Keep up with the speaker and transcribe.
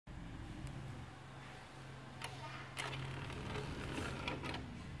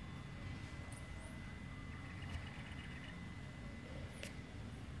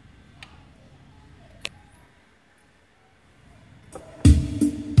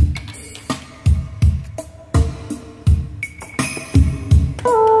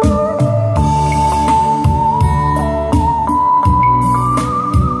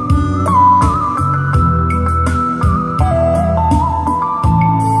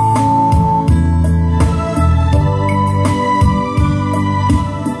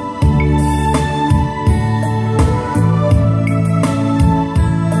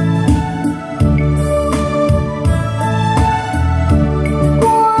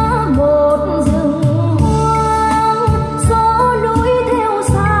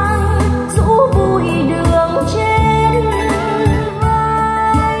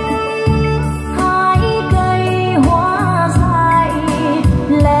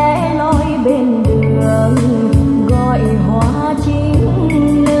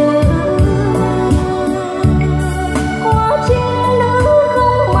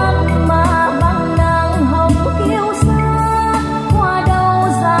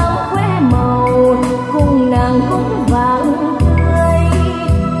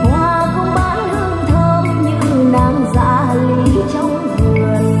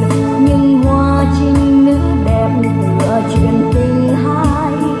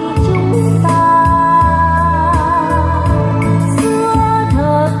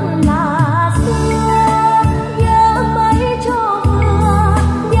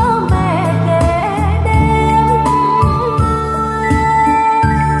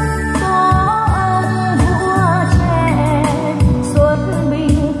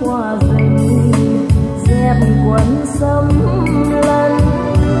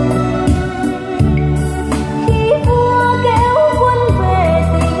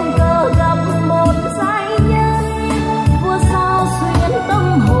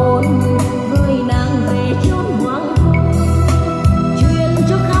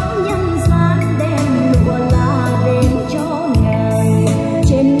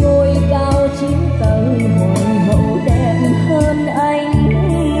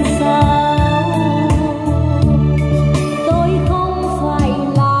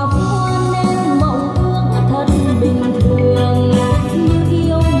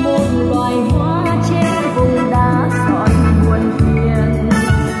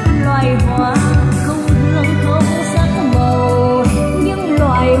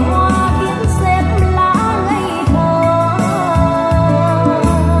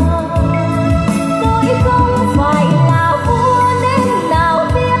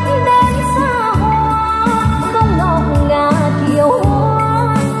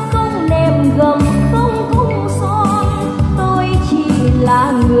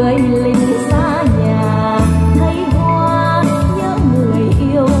người lính xa nhà, thấy hoa nhớ người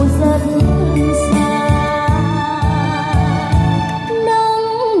yêu rất xa.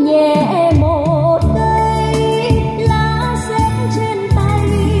 Nắng nhẹ một cây, lá rét trên tay,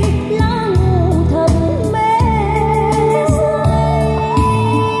 lá ngủ thật mê say.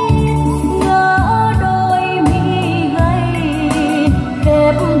 Ngỡ đôi mi gầy,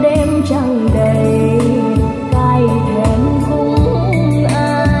 khép đêm trăng đầy, cay thèm cùng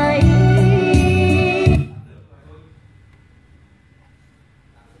ai.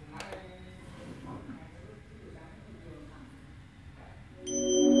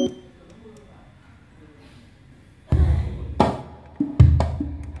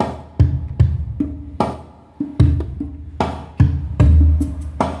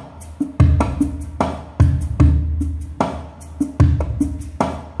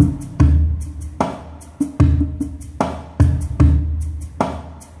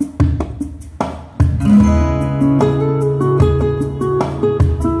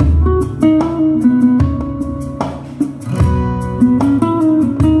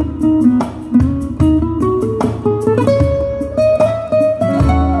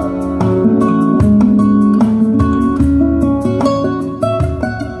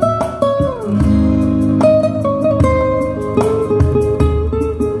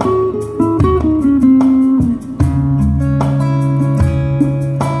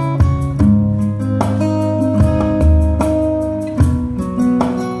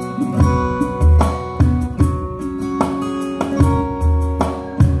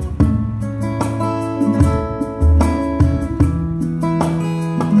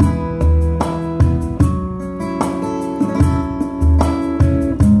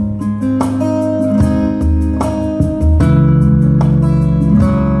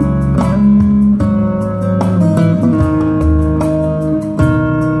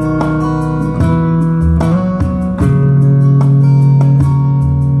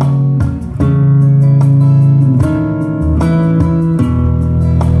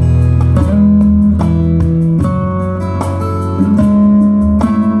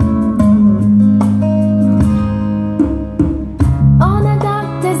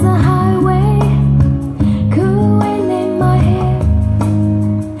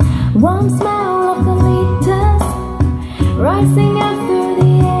 Warm smell of the leaves rising up through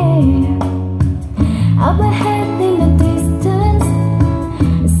the air. Up ahead in the distance,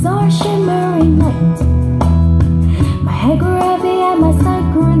 I saw a shimmering light. My head grew heavy and my sight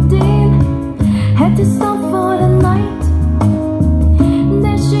grew dim. Had to stop for the night.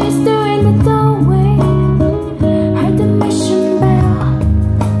 Then she stood in the doorway, heard the mission bell.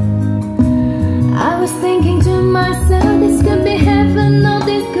 I was thinking to myself, this could be heaven or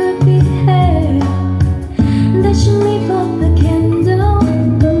this could be hell. Then she lit up the candle,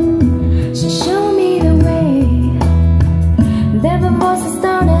 she showed me the way. There were voices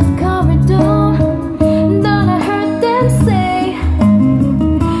down that corridor, then I heard them say,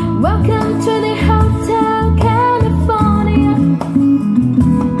 welcome to the Hotel California.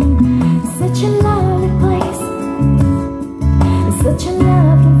 Such a lovely place, such a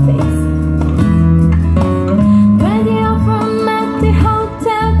lovely face. Radio from at the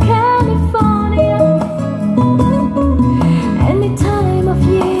Hotel California. Any time of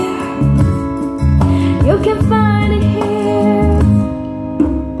year, you can find it here.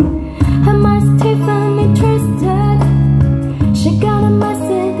 And my Tiffany interested, she got a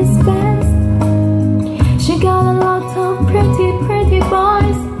Mercedes Benz. She got a lot of pretty, pretty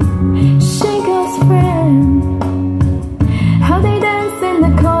boys. She goes friend. How they dance in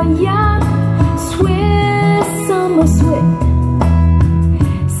the courtyard, sweet, summer sweet.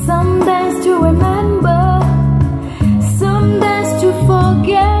 Some dance to remember, some dance to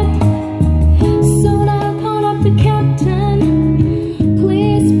forget. So now call up the captain,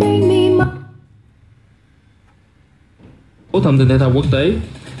 please bring me my... Thông tin thể thao quốc tế.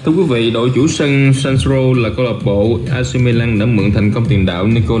 Thưa quý vị, đội chủ sân San Siro là câu lạc bộ AC Milan đã mượn thành công tiền đạo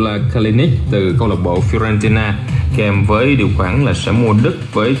Nikola Kalinic từ câu lạc bộ Fiorentina, kèm với điều khoản là sẽ mua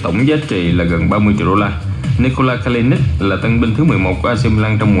đất với tổng giá trị là gần 30 triệu đô la. Nikola Kalinic là tân binh thứ 11 của AC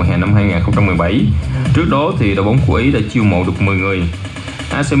Milan trong mùa hè năm 2017. Trước đó thì đội bóng của Ý đã chiêu mộ được 10 người.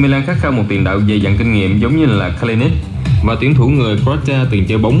 AC Milan khát khao một tiền đạo dày dặn kinh nghiệm giống như là Kalinic, và tuyển thủ người Croatia từng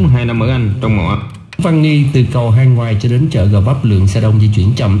chơi bóng 2 năm ở Anh trong mùa. Văn Nghi từ cầu Hai Ngoài cho đến chợ Gò Vấp lượng xe đông di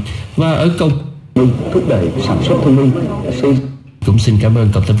chuyển chậm, và ở Công thúc đẩy sản xuất thông minh. Cũng xin cảm ơn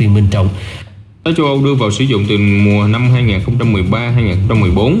cộng tác viên Minh Trọng. Ở châu Âu đưa vào sử dụng từ mùa năm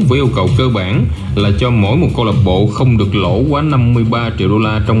 2013-2014 với yêu cầu cơ bản là cho mỗi một câu lạc bộ không được lỗ quá 53 triệu đô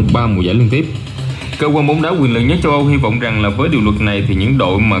la trong 3 mùa giải liên tiếp. Cơ quan bóng đá quyền lực nhất châu Âu hy vọng rằng là với điều luật này thì những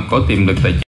đội mà có tiềm lực tài chính